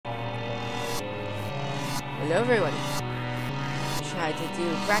Hello everyone. Try to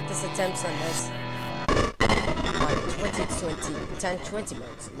do practice attempts on this on 10-20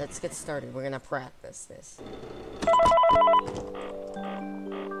 modes. Let's get started. We're gonna practice this.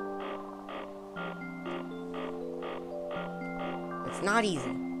 It's not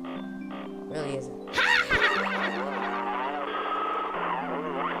easy. It really isn't.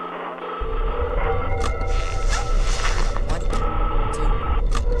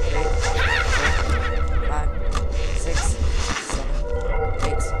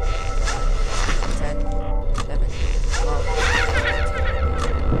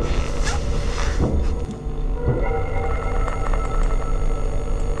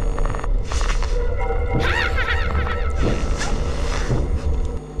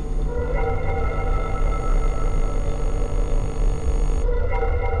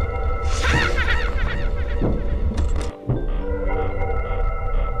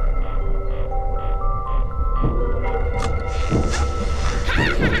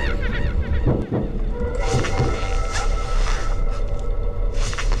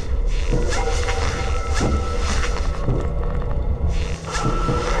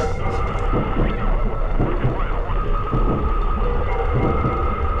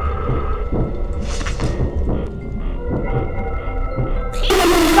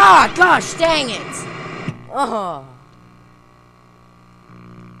 Ah, gosh, dang it! Oh.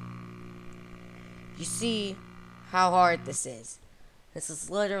 You see how hard this is. This is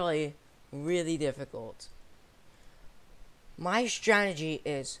literally really difficult. My strategy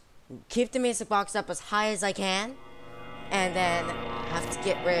is keep the music box up as high as I can, and then have to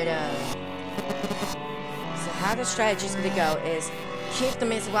get rid of... So how the strategy is going to go is keep the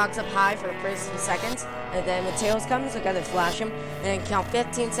music box up high for the first few seconds, and then when Tails comes, I gotta flash him, and then count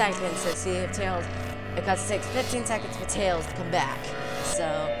 15 seconds to see if Tails, because it takes 15 seconds for Tails to come back. So,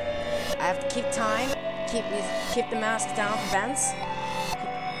 I have to keep time, keep the mask down for vents,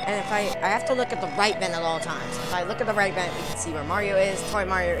 and if I have to look at the right vent at all times. If I look at the right vent, we can see where Mario is, Toy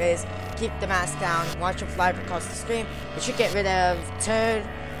Mario is, keep the mask down, watch him fly across the screen. It should get rid of Toad,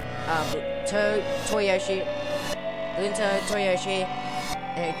 Toyoshi, Balloon Toad, Toyoshi,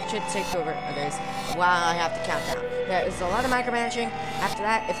 and it should take over others while I have to count down. There's a lot of micromanaging. After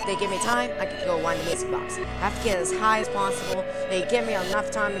that, if they give me time, I can go wind the music box. I have to get as high as possible. They give me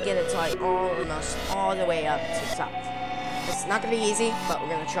enough time to get it to like almost all the way up to the top. It's not gonna be easy, but we're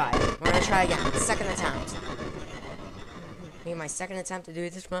gonna try. We're gonna try again. Second attempt. Maybe my second attempt to do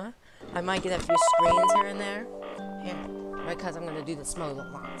this one. I might get a few screens here and there. Yeah, because I'm gonna do the small little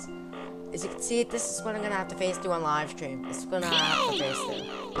ones. As you can see, this is what I'm gonna have to face through on live stream. This is what I have to face through.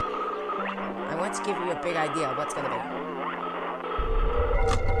 I want to give you a big idea of what's gonna be.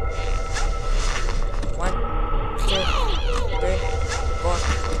 1, 2, 3, 4,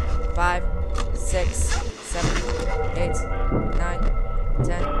 5, 6, 7, 8, 9,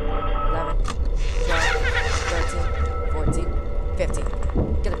 10, 11, 12, 13, 14, 15.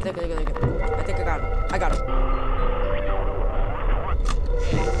 Get it. I think I got him. I got him.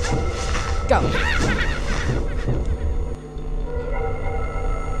 Go.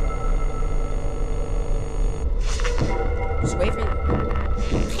 Just wait for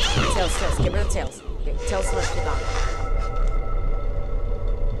Tails. Get rid of Tails. Okay, Tails must be gone.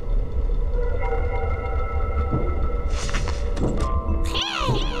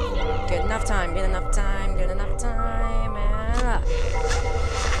 Good enough time. And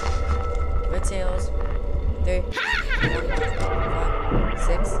with Tails. 3, 4, 5,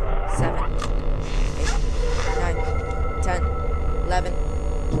 6, 7, 8, 9, 10, 11,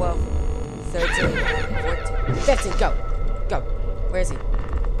 12, 13, 14, 15, go! Where is he?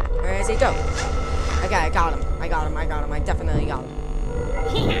 Go! Okay, I got him. I definitely got him.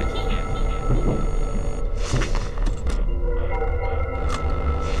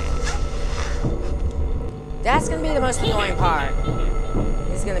 That's gonna be the most annoying part.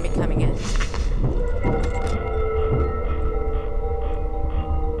 He's gonna be coming in.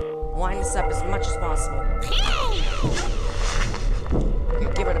 Wind this up as much as possible. Okay,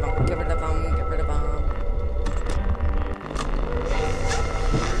 get rid of him. I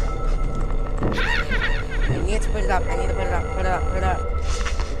need to put it up. Put it up.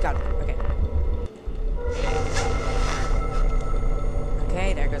 Got it. Okay.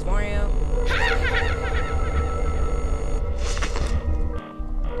 Okay, there goes Mario.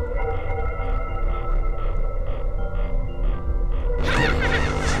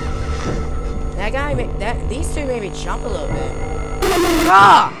 These two made me jump a little bit.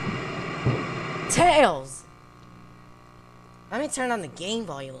 Ah! Tails! Let me turn on the game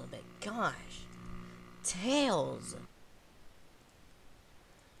volume a little bit. Gosh. Tails.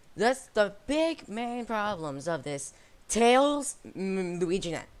 That's the big main problems of this. Tails,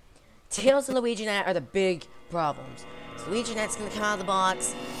 Luigi Net. Tails and Luigi Net are the big problems. So Luigi Net's gonna come out of the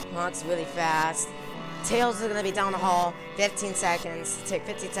box really fast. Tails is gonna be down the hall, 15 seconds. It'll take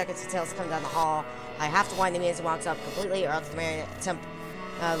 15 seconds for Tails to come down the hall. I have to wind the music box up completely, or else the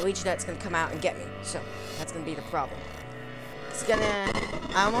Luigi Net's gonna come out and get me. So that's gonna be the problem.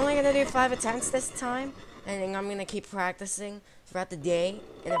 I'm only gonna do 5 attempts this time, and I'm gonna keep practicing throughout the day.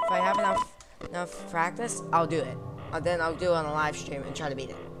 And if I have enough practice, I'll do it. Then I'll do it on a live stream and try to beat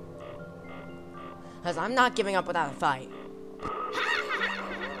it. Because I'm not giving up without a fight.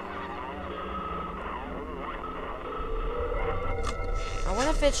 I want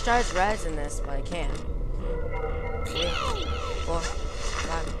to fit charge res in this, but I can't. 3, 4,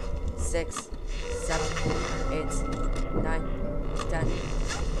 5, 6, 7, 8, 9, 10,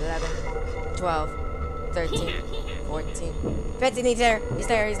 11, 12, 13, 14, 15. He's there.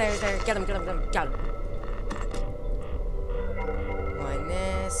 Get him. One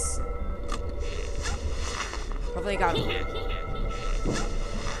this. Hopefully, got him.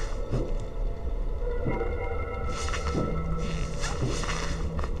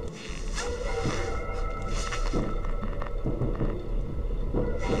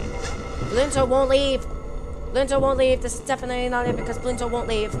 Blinto won't leave. This is definitely not it because Blinto won't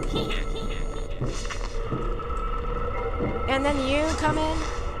leave. And then you come in.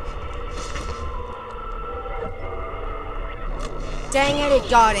 Dang it, it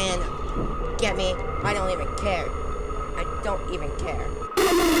got in. Get me. I don't even care. I don't even care.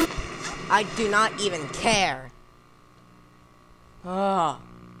 I do not even care. Ugh.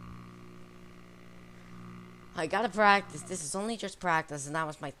 I gotta practice. This is only just practice, and that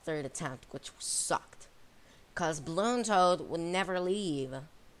was my 3rd attempt, which sucked. Because Balloon Toad would never leave.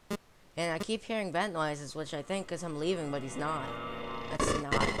 And I keep hearing vent noises, which I think is him leaving, but he's not. That's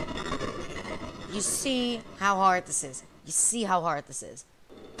not. You see how hard this is.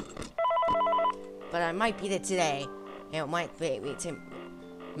 But I might beat it today, and it might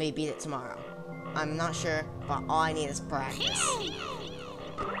beat it tomorrow. I'm not sure, but all I need is practice.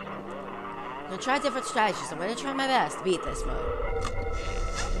 I'm gonna try different strategies. I'm gonna try my best to beat this mode.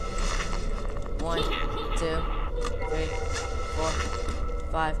 1, 2, 3, 4,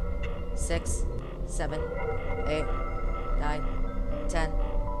 5, 6, 7, 8, 9, 10,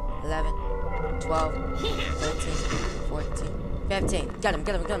 11, 12, 13, 14, 15. Get him.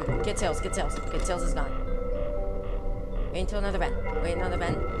 Get Tails. Get Tails is gone. Wait until another vent.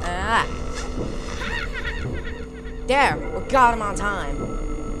 Ah! There! We got him on time.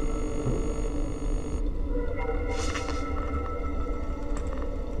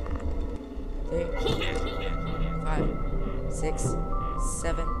 3, 5, 6,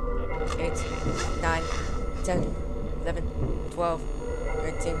 7, 8, 9, 10, 11, 12,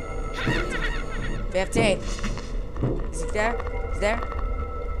 13, 14, 15. Is he there?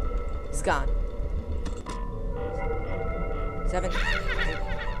 He's gone. 7, 8,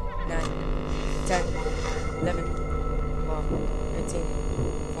 9, 10, 11, 12, 13,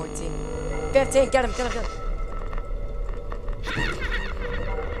 14, 15. Get him.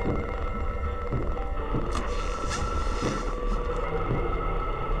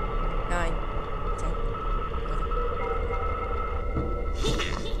 9, 10, 11,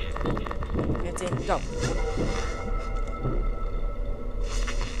 15, go.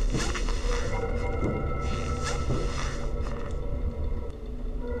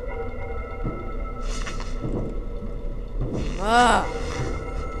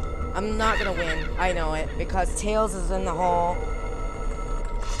 I'm not gonna win. I know it, because Tails is in the hall.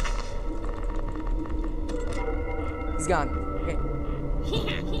 He's gone. Okay.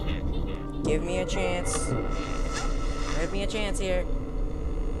 Give me a chance. Give me a chance here.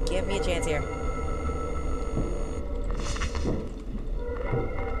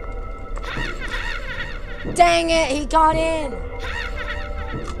 Dang it, he got in!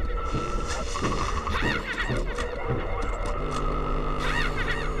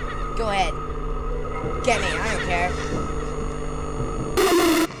 Go ahead. Get me, I don't care.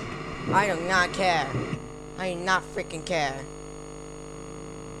 I do not care. I do not freaking care.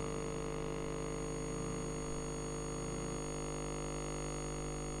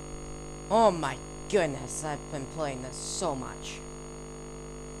 Oh my goodness, I've been playing this so much.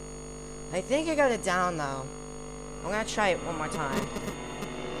 I think I got it down though. I'm gonna try it one more time.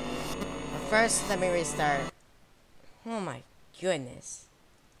 But first, let me restart. Oh my goodness.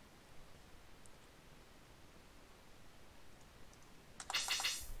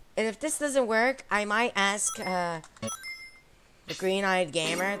 And if this doesn't work, I might ask the green-eyed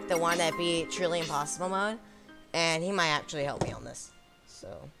gamer, the one that beat Truly Impossible mode, and he might actually help me on this.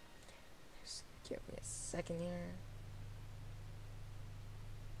 So Give me a second here.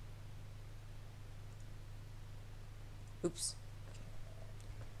 Oops.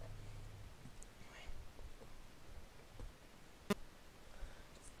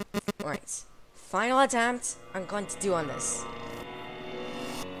 Alright. Final attempt I'm going to do on this.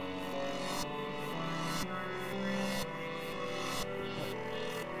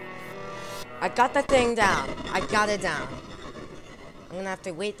 I got the thing down. I got it down. I'm gonna have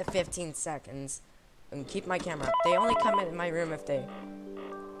to wait the 15 seconds and keep my camera up. They only come in my room if they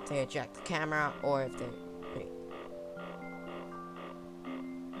eject the camera or if they... Wait.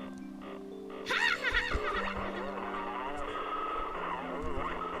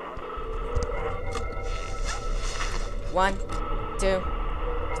 One, 2,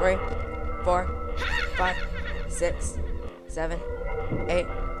 3, 4, 5, 6, 7, 8,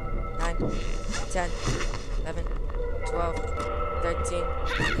 9, 10, 11, 12, 13,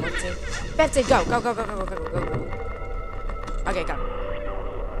 14, 15, go, go, go, go, go, go, go, go, go. Okay, go.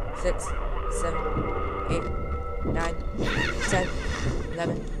 6, 7, 8, 9, 10,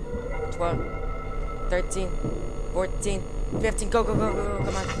 11, 12, 13, 14, 15, go, go, go, go, go,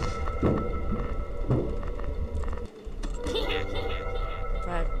 come on.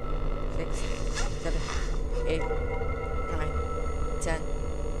 5, 6, 7, 8, 9, 10,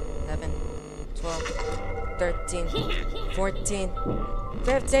 11, 12, 13, 14,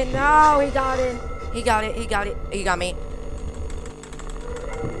 15. No, he got it. He got it. He got it. He got me.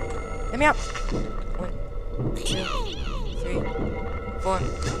 Let me up. 1, 2, 3, 4,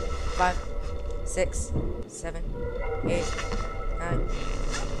 5, 6, 7, 8, 9,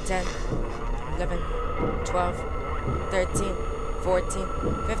 10, 11, 12, 13, 14,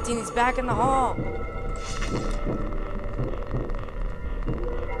 15. He's back in the hall.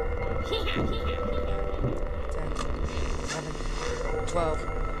 12,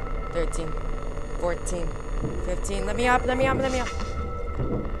 13, 14, 15. Let me up, let me up, let me up.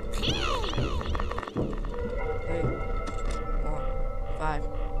 3, 4, 5,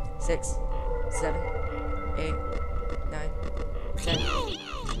 6, 7, 8, 9, 10,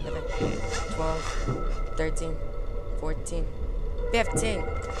 11, 12, 13, 14, 15.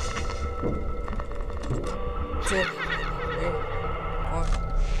 2, 3, 4,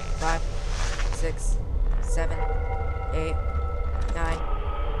 5, 6, 7, 8, 9,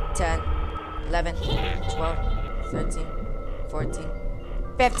 10, 11, 12, 13, 14,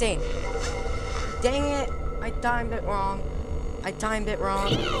 15. Dang it! I timed it wrong. I timed it wrong.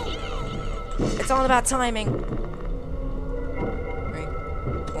 It's all about timing. 3,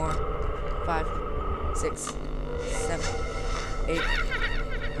 4, 5, 6, 7, 8,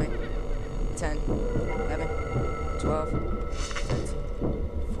 9, 10, 11, 12,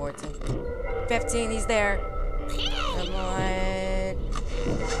 13, 14, 15. He's there. Come on.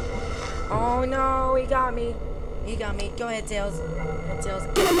 Oh no, he got me. He got me. Go ahead, Tails. Go ahead, Tails.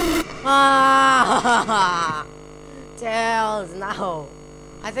 Ah! Tails, no.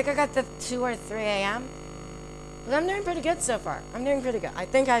 I think I got the 2 or 3 a.m. But I'm doing pretty good so far. I'm doing pretty good. I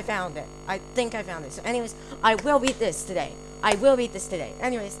think I found it. I think I found it. So anyways, I will beat this today. I will beat this today.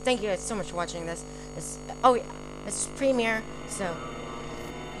 Anyways, thank you guys so much for watching this. Oh yeah, this is premiere. So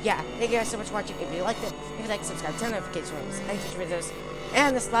yeah, thank you guys so much for watching. If you liked it, if you like, subscribe, turn notifications on and future videos.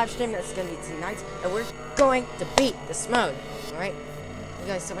 And this live stream that's gonna be tonight, and we're going to beat this mode. Alright? Thank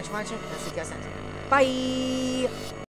you guys so much for watching. I'll see you guys next time. Bye!